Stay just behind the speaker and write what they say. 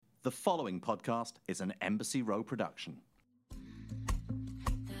The following podcast is an Embassy Row production.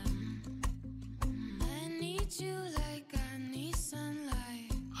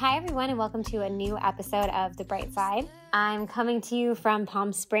 Hi, everyone, and welcome to a new episode of The Bright Side. I'm coming to you from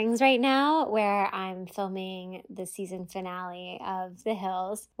Palm Springs right now, where I'm filming the season finale of The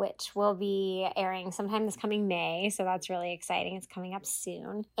Hills, which will be airing sometime this coming May, so that's really exciting. It's coming up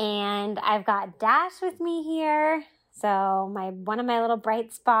soon. And I've got Dash with me here. So one of my little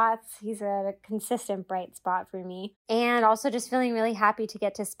bright spots. He's a consistent bright spot for me. And also just feeling really happy to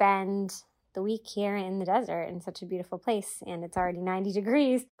get to spend the week here in the desert in such a beautiful place. And it's already 90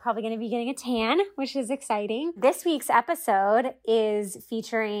 degrees. Probably going to be getting a tan, which is exciting. This week's episode is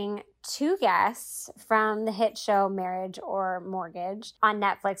featuring two guests from the hit show Marriage or Mortgage on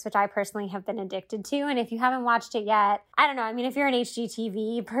Netflix, which I personally have been addicted to. And if you haven't watched it yet, I don't know. I mean, if you're an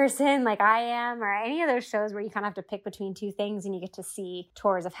HGTV person like I am, or any of those shows where you kind of have to pick between two things and you get to see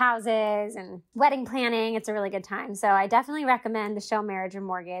tours of houses and wedding planning, it's a really good time. So I definitely recommend the show Marriage or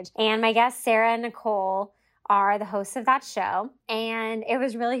Mortgage. And my guests, Sarah and Nicole, are the hosts of that show. And it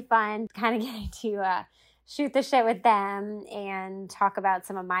was really fun kind of getting to shoot the shit with them and talk about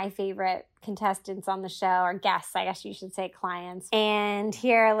some of my favorite contestants on the show, or guests, I guess you should say, clients, and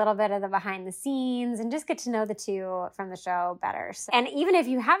hear a little bit of the behind the scenes and just get to know the two from the show better. And even if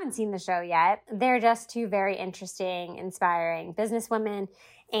you haven't seen the show yet, they're just two very interesting, inspiring businesswomen,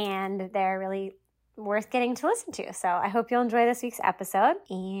 and they're really worth getting to listen to. So I hope you'll enjoy this week's episode,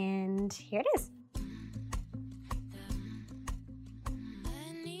 and here it is.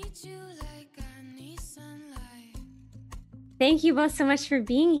 Thank you both so much for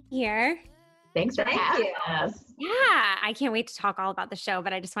being here. Thanks for having us. Yeah, I can't wait to talk all about the show,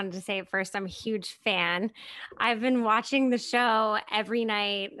 but I just wanted to say it first, I'm a huge fan. I've been watching the show every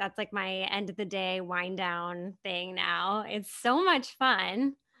night. That's like my end of the day wind down thing now. It's so much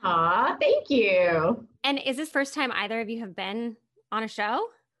fun. Aw, thank you. And is this first time either of you have been on a show?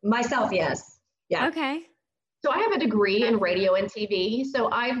 Myself, yes. Yeah. Okay. So I have a degree in radio and TV. So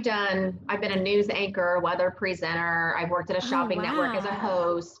I've been a news anchor, weather presenter. I've worked at a shopping network as a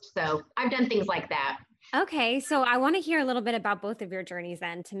host. So I've done things like that. Okay. So I want to hear a little bit about both of your journeys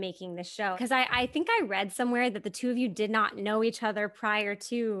then to making this show. Because I think I read somewhere that the two of you did not know each other prior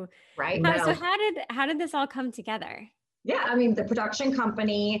to. Right. So how did this all come together? Yeah. I mean, the production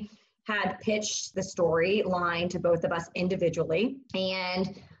company had pitched the storyline to both of us individually,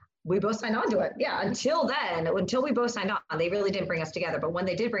 and we both signed on to it. Yeah. Until we both signed on, they really didn't bring us together. But when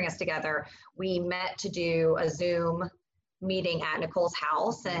they did bring us together, we met to do a Zoom meeting at Nicole's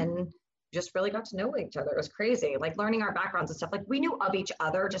house and just really got to know each other. It was crazy, like learning our backgrounds and stuff. Like we knew of each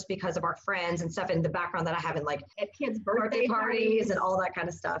other just because of our friends and stuff, and the background that I have in like at kids' birthday parties and all that kind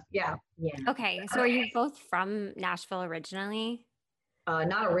of stuff. Yeah. Yeah. Okay. So are you both from Nashville originally?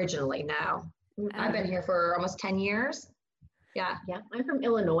 Not originally, no. I've been here for almost 10 years. Yeah. Yeah. I'm from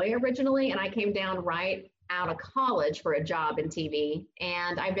Illinois originally, and I came down right out of college for a job in TV.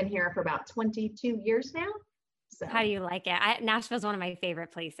 And I've been here for about 22 years now. So. How do you like it? Nashville is one of my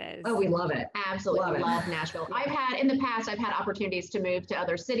favorite places. Oh, we love it. Absolutely love Nashville. In the past, I've had opportunities to move to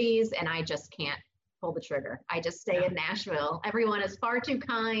other cities, and I just can't pull the trigger. I just stay in Nashville. Everyone is far too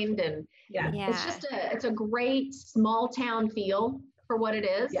kind, and it's a great small town feel for what it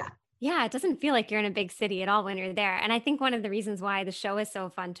is. Yeah. Yeah, it doesn't feel like you're in a big city at all when you're there. And I think one of the reasons why the show is so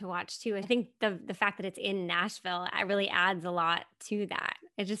fun to watch too, I think the fact that it's in Nashville, it really adds a lot to that.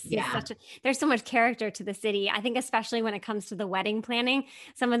 It just is there's so much character to the city. I think especially when it comes to the wedding planning,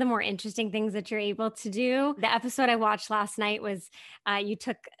 some of the more interesting things that you're able to do. The episode I watched last night was you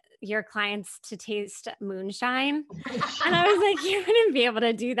took your clients to taste moonshine. And I was like, you wouldn't be able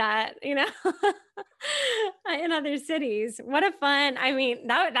to do that, in other cities. What a fun,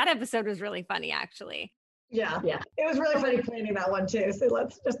 that episode was really funny, actually. Yeah. It was really funny planning that one too. So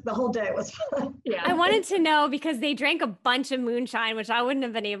the whole day was fun. Yeah. I wanted to know because they drank a bunch of moonshine, which I wouldn't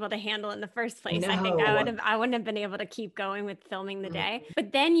have been able to handle in the first place. No. I think I wouldn't have been able to keep going with filming the day.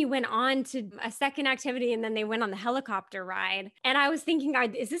 But then you went on to a second activity, and then they went on the helicopter ride. And I was thinking,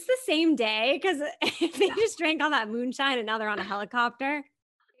 is this the same day? Because if they just drank all that moonshine and now they're on a helicopter.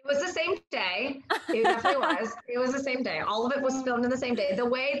 It was the same day. It definitely was. It was the same day. All of it was filmed in the same day. The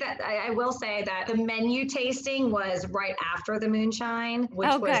way that I will say that the menu tasting was right after the moonshine, which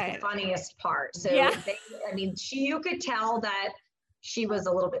was the funniest part. So you could tell that she was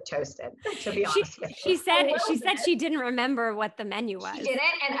a little bit toasted, to be honest with you. She said she didn't remember what the menu was. She didn't.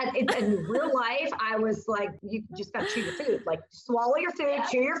 And in real life, I was like, you just got to chew your food. Like, swallow your food,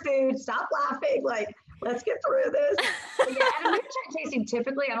 chew your food, stop laughing. Like, let's get through this. But yeah, at a moonshine tasting,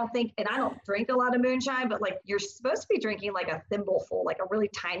 typically, I don't drink a lot of moonshine, but like you're supposed to be drinking like a thimbleful, like a really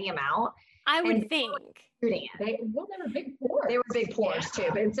tiny amount. I would think. They were big pours. They were big pours too,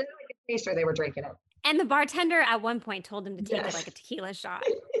 but instead of like a taster, they were drinking it. And the bartender at one point told him to take it like a tequila shot,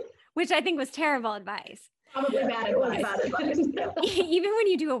 which I think was terrible advice. Probably bad advice. Even when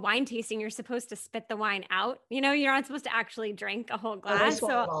you do a wine tasting, you're supposed to spit the wine out. You know, you're not supposed to actually drink a whole glass.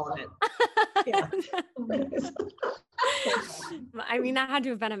 All of it. Yeah. I mean, that had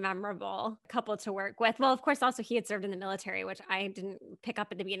to have been a memorable couple to work with. Well, of course, also he had served in the military, which I didn't pick up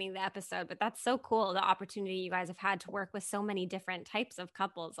at the beginning of the episode, but that's so cool. The opportunity you guys have had to work with so many different types of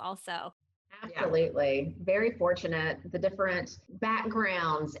couples also. Absolutely. Very fortunate. The different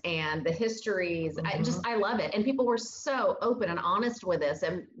backgrounds and the histories. I love it. And people were so open and honest with us,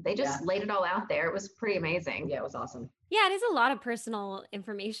 and they just laid it all out there. It was pretty amazing. Yeah, it was awesome. Yeah, it is a lot of personal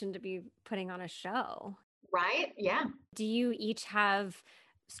information to be putting on a show. Right? Yeah. Do you each have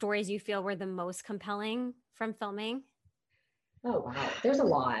stories you feel were the most compelling from filming? Oh, wow. There's a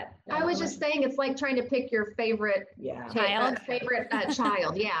lot. I was just saying, it's like trying to pick your favorite child.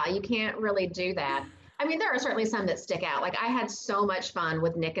 Child. Yeah, you can't really do that. I mean, there are certainly some that stick out. Like I had so much fun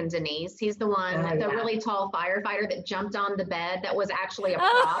with Nick and Denise. He's the one, really tall firefighter that jumped on the bed. That was actually a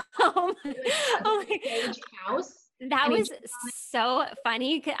prop. Oh my stage house. That was so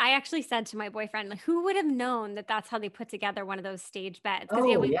funny. I actually said to my boyfriend, like, who would have known that that's how they put together one of those stage beds? Because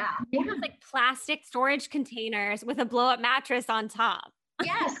it was like plastic storage containers with a blow-up mattress on top.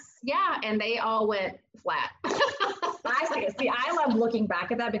 Yes. Yeah. And they all went flat. I love looking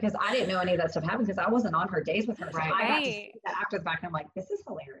back at that because I didn't know any of that stuff happened because I wasn't on her days with her. So I got to see that after the fact and I'm like, this is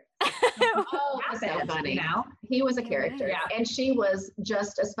hilarious. That's so funny. Now he was a character. Yeah. And she was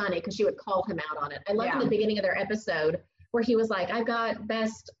just as funny because she would call him out on it. I loved in the beginning of their episode where he was like, I got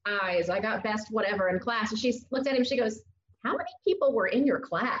best eyes, I got best whatever in class. And she looked at him, she goes, how many people were in your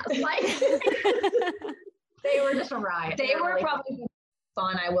class? Like they were just a riot. They were really probably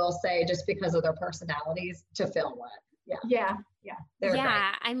fun, I will say, just because of their personalities to film with. Yeah. Great.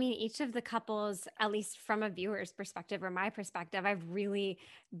 I mean, each of the couples, at least from a viewer's perspective or my perspective, I've really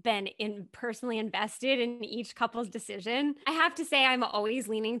been personally invested in each couple's decision. I have to say, I'm always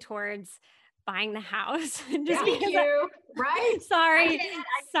leaning towards buying the house. Just right?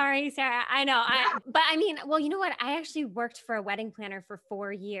 Sorry, Sarah. I know. But I mean, well, you know what? I actually worked for a wedding planner for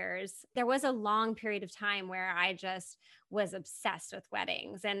 4 years. There was a long period of time where I just was obsessed with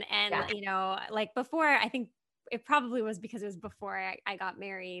weddings. And you know, like before, I think it probably was because it was before I got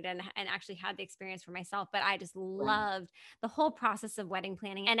married and actually had the experience for myself, but I just loved the whole process of wedding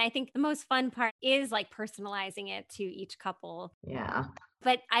planning. And I think the most fun part is like personalizing it to each couple. Yeah.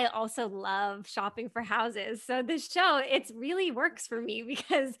 But I also love shopping for houses. So this show, it really works for me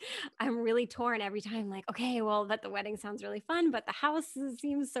because I'm really torn every time. Like, okay, well, the wedding sounds really fun, but the house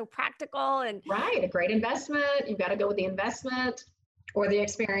seems so practical. And a great investment. You've got to go with the investment or the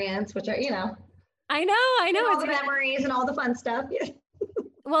experience, which are, you know. I know. All the memories and all the fun stuff. Yeah.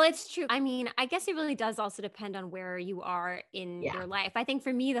 Well, it's true. I mean, I guess it really does also depend on where you are in your life. I think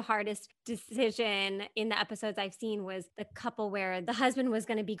for me, the hardest decision in the episodes I've seen was the couple where the husband was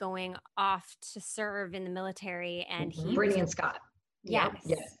going to be going off to serve in the military and Brittany and Scott. Yes.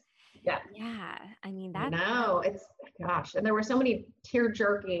 Yeah. Yeah. I mean, that. No, and there were so many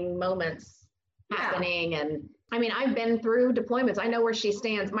tear-jerking moments happening. And I mean, I've been through deployments. I know where she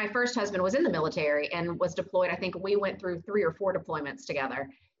stands. My first husband was in the military and was deployed. I think we went through 3 or 4 deployments together.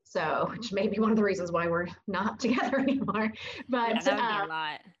 So, which may be one of the reasons why we're not together anymore. But that would be a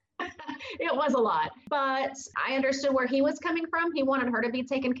lot. It was a lot. But I understood where he was coming from. He wanted her to be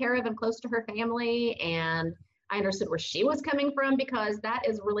taken care of and close to her family. And I understood where she was coming from because that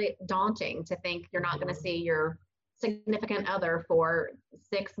is really daunting to think you're not going to see your significant other for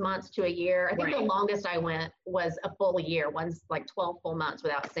 6 months to a year. I think the longest I went was a full year, one's like 12 full months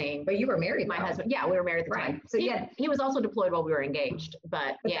without seeing. But you were married, my husband. Yeah, we were married at the time. So he was also deployed while we were engaged.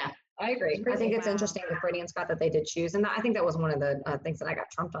 But I agree. I think it's interesting with Brittany and Scott that they did choose, and I think that was one of the things that I got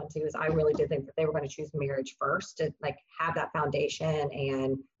trumped on too. Is I really did think that they were going to choose marriage first to like have that foundation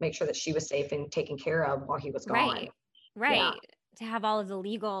and make sure that she was safe and taken care of while he was gone. Right. Yeah. To have all of the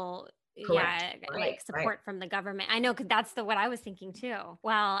legal. Like support from the government. I know, because that's what I was thinking too.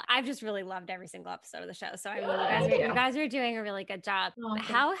 Well, I've just really loved every single episode of the show. So I mean, you guys are doing a really good job.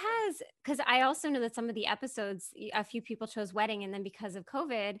 Because I also know that some of the episodes, a few people chose wedding, and then because of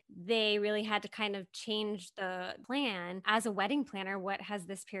COVID, they really had to kind of change the plan. As a wedding planner, what has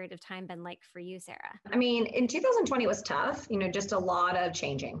this period of time been like for you, Sarah? I mean, in 2020 it was tough, just a lot of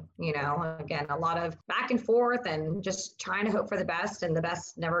changing, again, a lot of back and forth and just trying to hope for the best, and the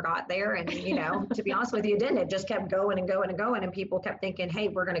best never got there. there. And, to be honest with you, it didn't. It just kept going and going and going. And people kept thinking, hey,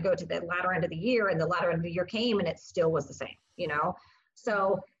 we're going to go to the latter end of the year. And the latter end of the year came and it still was the same,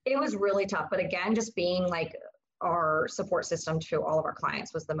 So it was really tough. But again, just being like our support system to all of our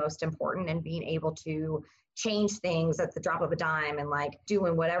clients was the most important, and being able to change things at the drop of a dime and like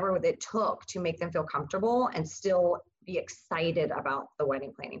doing whatever it took to make them feel comfortable and still be excited about the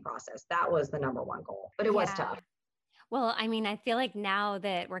wedding planning process. That was the number one goal, but it was tough. Well, I mean, I feel like now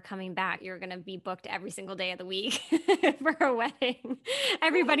that we're coming back, you're going to be booked every single day of the week for a wedding.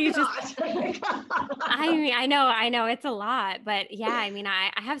 Everybody's I mean, I know it's a lot, but yeah, I mean,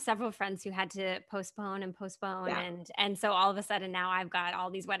 I have several friends who had to postpone. And so all of a sudden now I've got all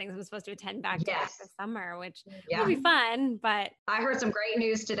these weddings I'm supposed to attend back to back this summer, which will be fun. But I heard some great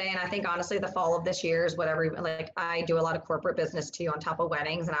news today. And I think honestly, the fall of this year is like I do a lot of corporate business too, on top of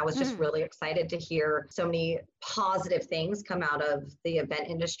weddings. And I was just really excited to hear so many positive things come out of the event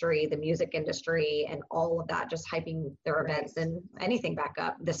industry, the music industry, and all of that, just hyping their events and anything back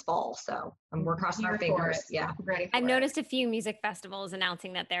up this fall. So we're crossing our fingers. Yeah. I've noticed a few music festivals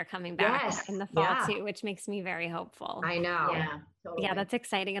announcing that they're coming back in the fall too, which makes me very hopeful. I know. Yeah. Totally. Yeah, that's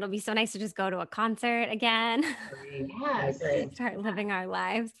exciting. It'll be so nice to just go to a concert again. Yes. Start living our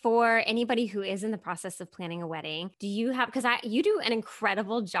lives. For anybody who is in the process of planning a wedding, do you have, because you do an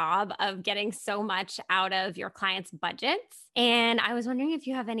incredible job of getting so much out of your clients' budgets. And I was wondering if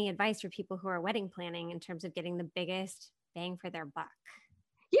you have any advice for people who are wedding planning in terms of getting the biggest bang for their buck.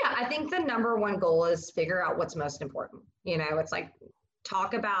 Yeah, I think the number one goal is figure out what's most important. It's like,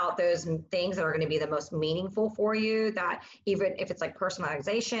 talk about those things that are going to be the most meaningful for you, that even if it's like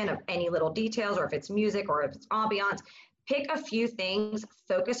personalization of any little details, or if it's music, or if it's ambiance, pick a few things,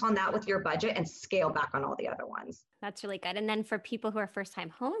 focus on that with your budget, and scale back on all the other ones. That's really good. And then for people who are first-time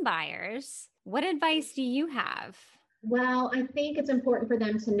home buyers, what advice do you have? Well, I think it's important for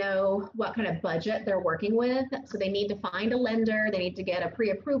them to know what kind of budget they're working with. So they need to find a lender, they need to get a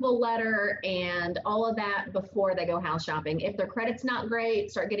pre-approval letter and all of that before they go house shopping. If their credit's not great,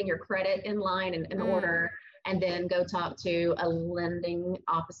 start getting your credit in line and in order, and then go talk to a lending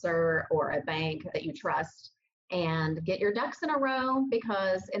officer or a bank that you trust and get your ducks in a row,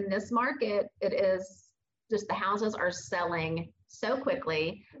 because in this market, it is just, the houses are selling so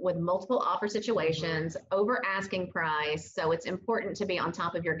quickly with multiple offer situations, over asking price. So it's important to be on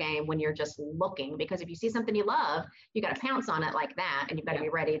top of your game when you're just looking, because if you see something you love, you got to pounce on it like that, and you've got to be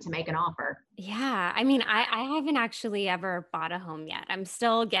ready to make an offer. Yeah. I mean, I haven't actually ever bought a home yet. I'm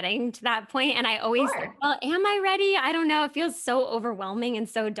still getting to that point. And I always, well, am I ready? I don't know. It feels so overwhelming and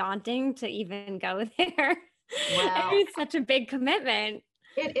so daunting to even go there. Well, it's such a big commitment.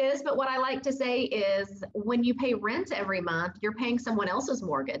 It is, but what I like to say is when you pay rent every month, you're paying someone else's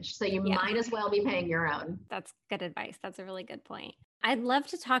mortgage. So you might as well be paying your own. That's good advice. That's a really good point. I'd love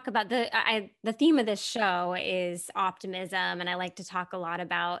to talk about the theme of this show is optimism. And I like to talk a lot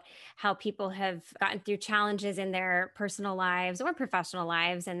about how people have gotten through challenges in their personal lives or professional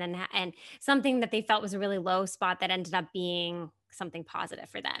lives. And something that they felt was a really low spot that ended up being something positive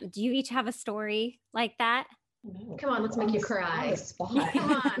for them. Do you each have a story like that? Come on, let's make you cry.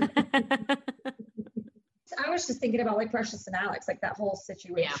 Come on. I was just thinking about like Precious and Alex, like that whole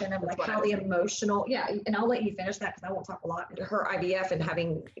situation of like how the emotional, and I'll let you finish that because I won't talk a lot. Her IVF and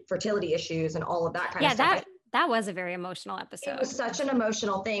having fertility issues and all of that kind of stuff. That was a very emotional episode. It was such an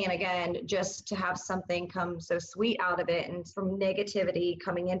emotional thing. And again, just to have something come so sweet out of it, and from negativity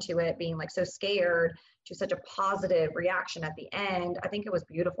coming into it, being like so scared, to such a positive reaction at the end, I think it was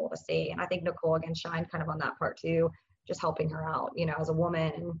beautiful to see. And I think Nicole again shined kind of on that part too, just helping her out, as a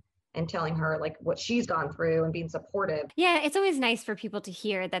woman and telling her like what she's gone through and being supportive. Yeah, it's always nice for people to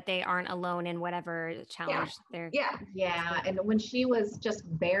hear that they aren't alone in whatever challenge they're. Yeah. And when she was just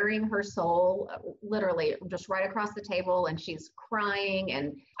bearing her soul, literally just right across the table, and she's crying,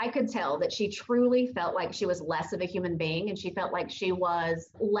 and I could tell that she truly felt like she was less of a human being, and she felt like she was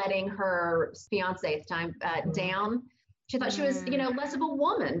letting her fiance at the time down. She thought she was, less of a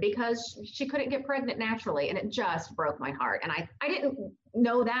woman because she couldn't get pregnant naturally. And it just broke my heart. And I didn't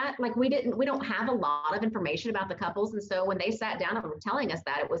know that. Like we don't have a lot of information about the couples. And so when they sat down and were telling us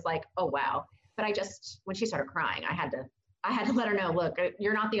that, it was like, oh, wow. But when she started crying, I had to let her know, look,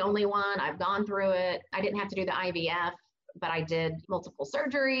 you're not the only one. I've gone through it. I didn't have to do the IVF, but I did multiple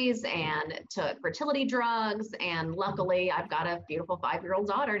surgeries and took fertility drugs. And luckily I've got a beautiful 5-year-old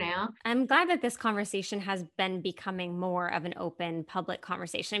daughter now. I'm glad that this conversation has been becoming more of an open public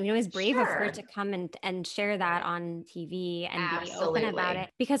conversation. I mean, it was brave of her to come and share that on TV and be open about it,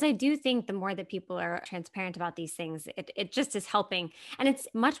 because I do think the more that people are transparent about these things, it just is helping. And it's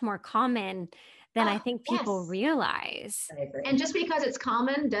much more common than I think people realize. And just because it's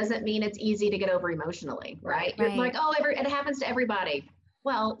common doesn't mean it's easy to get over emotionally, right? You're like, oh, it happens to everybody.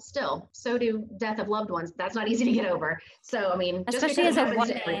 Well, still, so do death of loved ones. That's not easy to get over. So, I mean, especially as a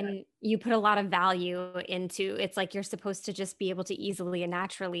woman, you put a lot of value into, it's like you're supposed to just be able to easily and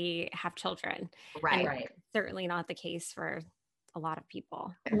naturally have children. Right. Certainly not the case for a lot of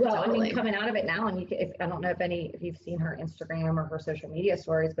people. Well, I mean, coming out of it now, and I don't know if you've seen her Instagram or her social media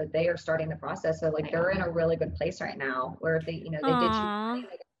stories, but they are starting the process. So like they're in a really good place right now where they did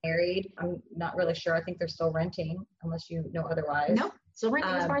married. I'm not really sure. I think they're still renting unless you know otherwise. Nope. Still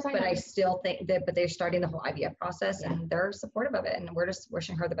renting as far as I know. But I still think but they're starting the whole IVF process and they're supportive of it. And we're just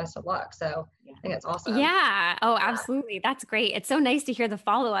wishing her the best of luck. So I think it's awesome. Yeah. Oh, absolutely. That's great. It's so nice to hear the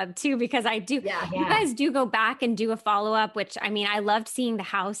follow-up too, because I do, you guys do go back and do a follow-up, which I mean, I loved seeing the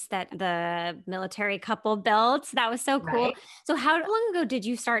house that the military couple built. That was so cool. Right. So how long ago did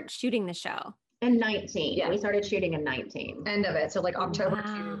you start shooting the show? In 19. Yeah. We started shooting in 19. End of it. So like October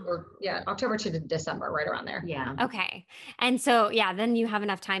to December, right around there. Yeah. Okay. And so, then you have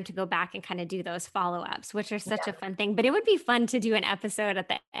enough time to go back and kind of do those follow-ups, which are such a fun thing. But it would be fun to do an episode at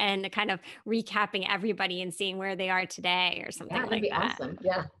the end, kind of recapping everybody and seeing where they are today or something like that. Awesome.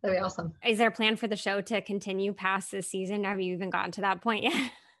 Yeah, that'd be awesome. Is there a plan for the show to continue past this season? Have you even gotten to that point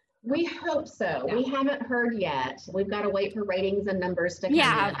yet? We hope so. Yeah. We haven't heard yet. We've got to wait for ratings and numbers to come in,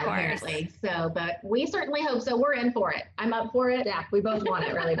 of course. Apparently. So, but we certainly hope so. We're in for it. I'm up for it. Yeah, we both want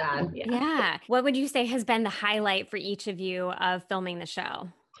it really bad. Yeah. What would you say has been the highlight for each of you of filming the show?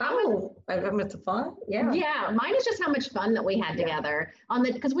 It's fun. Yeah. Yeah. Mine is just how much fun that we had together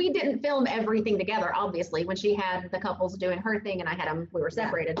because we didn't film everything together, obviously. When she had the couples doing her thing and I had them, we were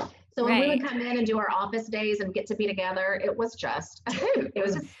separated. So when we would come in and do our office days and get to be together, it was just a hoot. It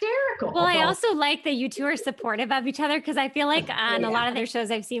was hysterical. Well, I also like that you two are supportive of each other because I feel like on a lot of their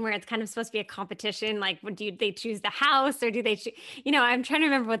shows I've seen where it's kind of supposed to be a competition. Like, do they choose the house or do they, I'm trying to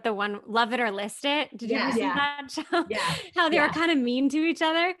remember what the one, Love It or List It. Did you ever see that show? Yeah. How they were kind of mean to each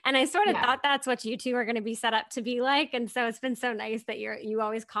other. And I sort of thought that's what you two are going to be set up to be like. And so it's been so nice that you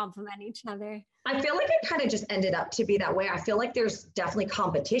always compliment each other. I feel like it kind of just ended up to be that way. I feel like there's definitely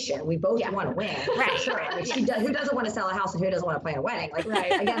competition. We both want to win. Right. Sure. Like who doesn't want to sell a house and who doesn't want to plan a wedding? Like,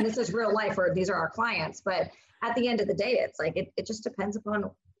 again, this is real life or these are our clients. But at the end of the day, it's like, it just depends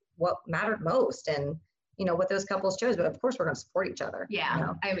upon what mattered most and, what those couples chose. But of course, we're going to support each other.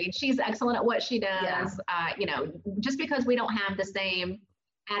 Yeah. I mean, she's excellent at what she does. Just because we don't have the same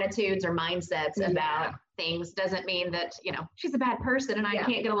attitudes or mindsets about things doesn't mean that, she's a bad person and I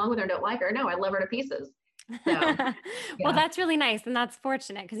can't get along with her, don't like her. No, I love her to pieces. So, well, that's really nice. And that's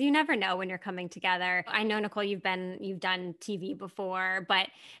fortunate because you never know when you're coming together. I know, Nicole, you've done TV before, but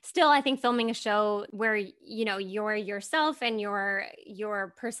still, I think filming a show where, you're yourself and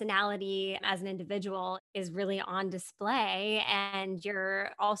your personality as an individual is really on display. And you're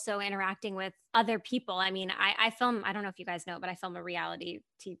also interacting with other people. I mean, I film, I don't know if you guys know, but I film a reality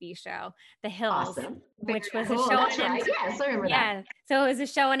TV show, The Hills, which was a show on MTV. Yes, I remember that. So it was a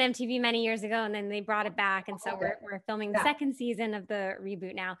show on MTV many years ago, and then they brought it back. And so we're filming the second season of the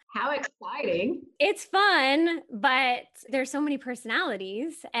reboot now. How exciting. It's fun, but there's so many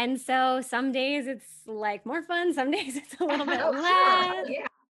personalities. And so some days it's like more fun. Some days it's a little bit less.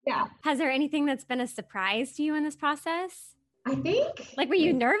 Yeah. Has there anything that's been a surprise to you in this process? I think. Like, were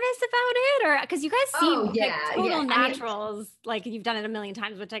you nervous about it? Or because you guys seem like total naturals, like you've done it a million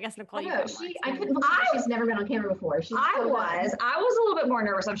times, which I guess Nicole, she's never been on camera before. I was a little bit more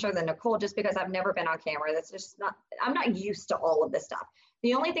nervous, I'm sure, than Nicole, just because I've never been on camera. That's just I'm not used to all of this stuff.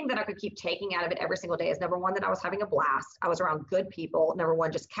 The only thing that I could keep taking out of it every single day is number one, that I was having a blast. I was around good people. Number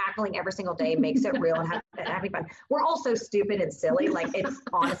one, just cackling every single day makes it real and having fun. We're all so stupid and silly. Like, it's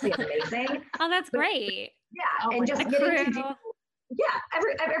honestly amazing. Oh, that's great. Yeah. And just getting to do,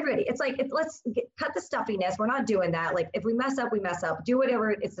 everybody. It's like, cut the stuffiness. We're not doing that. Like, if we mess up, we mess up. Do whatever.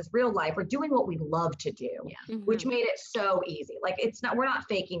 It's this real life. We're doing what we love to do, which made it so easy. Like, we're not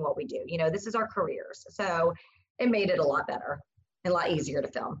faking what we do. This is our careers. So it made it a lot better. A lot easier to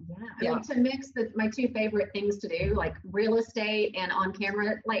film. Yeah. I mean, to mix my two favorite things to do, like real estate and on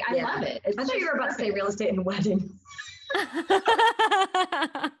camera, like I love it. I thought you were about to say real estate and weddings.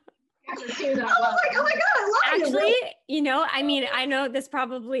 I was like, oh my God, I love Actually, I mean, I know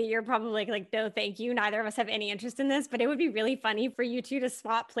you're probably like, no, thank you. Neither of us have any interest in this, but it would be really funny for you two to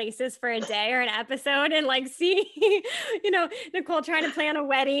swap places for a day or an episode and like see, Nicole trying to plan a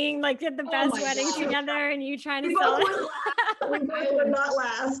wedding, like get the best wedding together and you trying to sell it. We both would not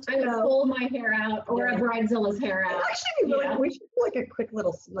last. I would pull my hair out or a Bridezilla's hair out. Actually, we should like a quick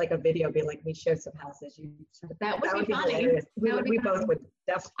little, like a video, be like, we show some houses. That would be funny. Hilarious. We both would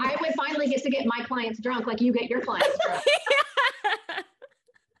definitely. I would finally get to get my clients drunk like you get your clients drunk.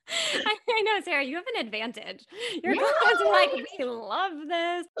 I know, Sarah, you have an advantage. Your clients are like, we love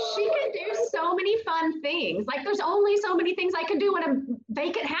this. She can do so many fun things. Like, there's only so many things I can do in a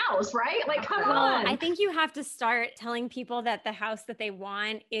vacant house, right? Like, come on. I think you have to start telling people that the house that they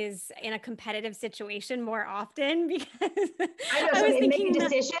want is in a competitive situation more often, because I know, so they make a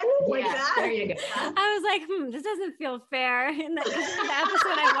decision like that. There you go. I was like, this doesn't feel fair. In the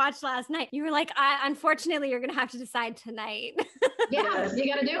episode I watched last night, you were like, unfortunately, you're going to have to decide tonight. Yeah,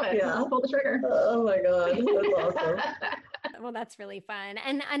 you got to do it. Yeah. Pull the trigger. Oh my God. That's awesome. Well, that's really fun.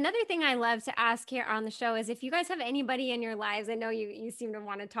 And another thing I love to ask here on the show is if you guys have anybody in your lives, I know you seem to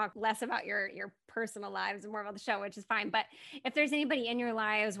want to talk less about your personal lives and more about the show, which is fine. But if there's anybody in your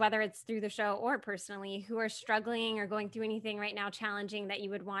lives, whether it's through the show or personally, who are struggling or going through anything right now challenging, that you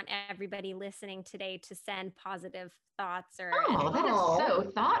would want everybody listening today to send positive thoughts or. Oh, that is so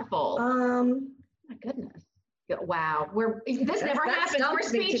thoughtful. My goodness. Wow. This never happens. We're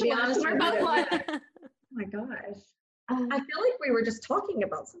speechless. We're both like, oh my gosh. I feel like we were just talking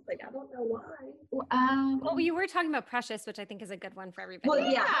about something. I don't know why. Well, you were talking about Precious, which I think is a good one for everybody. Well,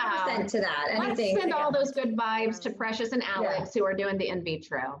 yeah, 100% to that. Anything. Let's send all those good vibes to Precious and Alex, who are doing the in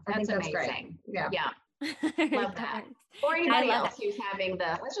vitro. That's amazing. Great. Yeah. Love that. Or anybody else who's having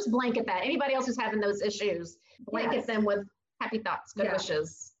let's just blanket that. Anybody else who's having those issues, blanket them with happy thoughts, good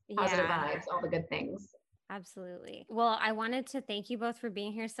wishes, positive vibes, all the good things. Absolutely. Well, I wanted to thank you both for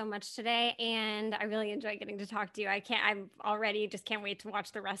being here so much today. And I really enjoyed getting to talk to you. I'm already just can't wait to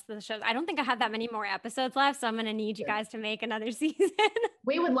watch the rest of the shows. I don't think I have that many more episodes left, so I'm going to need you guys to make another season.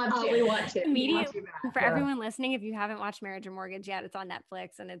 We would love to. We want to. Immediately, for everyone listening, if you haven't watched Marriage or Mortgage yet, it's on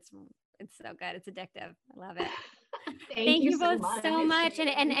Netflix and it's so good. It's addictive. I love it. Thank you both so much.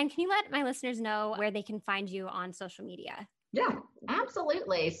 And can you let my listeners know where they can find you on social media? Yeah,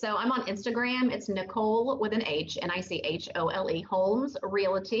 absolutely. So I'm on Instagram. It's Nicole with an H, Nichole, Holmes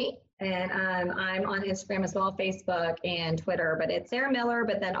Realty. And I'm on Instagram as well, Facebook and Twitter, but it's Sarah Miller,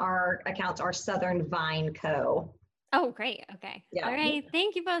 but then our accounts are Southern Vine Co. Oh, great. Okay. Yeah. All right.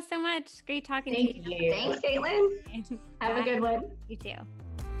 Thank you both so much. Great talking to you. Thank you. Thanks, Caitlin. Have a good one. You too.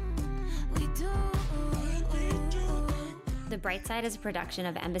 The Bright Side is a production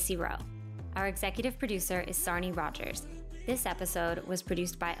of Embassy Row. Our executive producer is Sarni Rogers. This episode was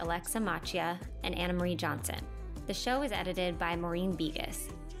produced by Alexa Machia and Anna Marie Johnson. The show is edited by Maureen Begas.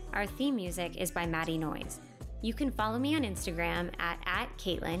 Our theme music is by Maddie Noise. You can follow me on Instagram at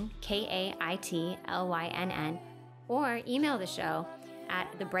Caitlin, KAITLYNN, or email the show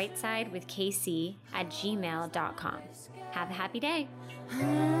at thebrightsidewithkc@gmail.com. Have a happy day.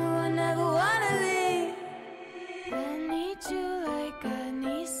 I never wanna leave. I need you.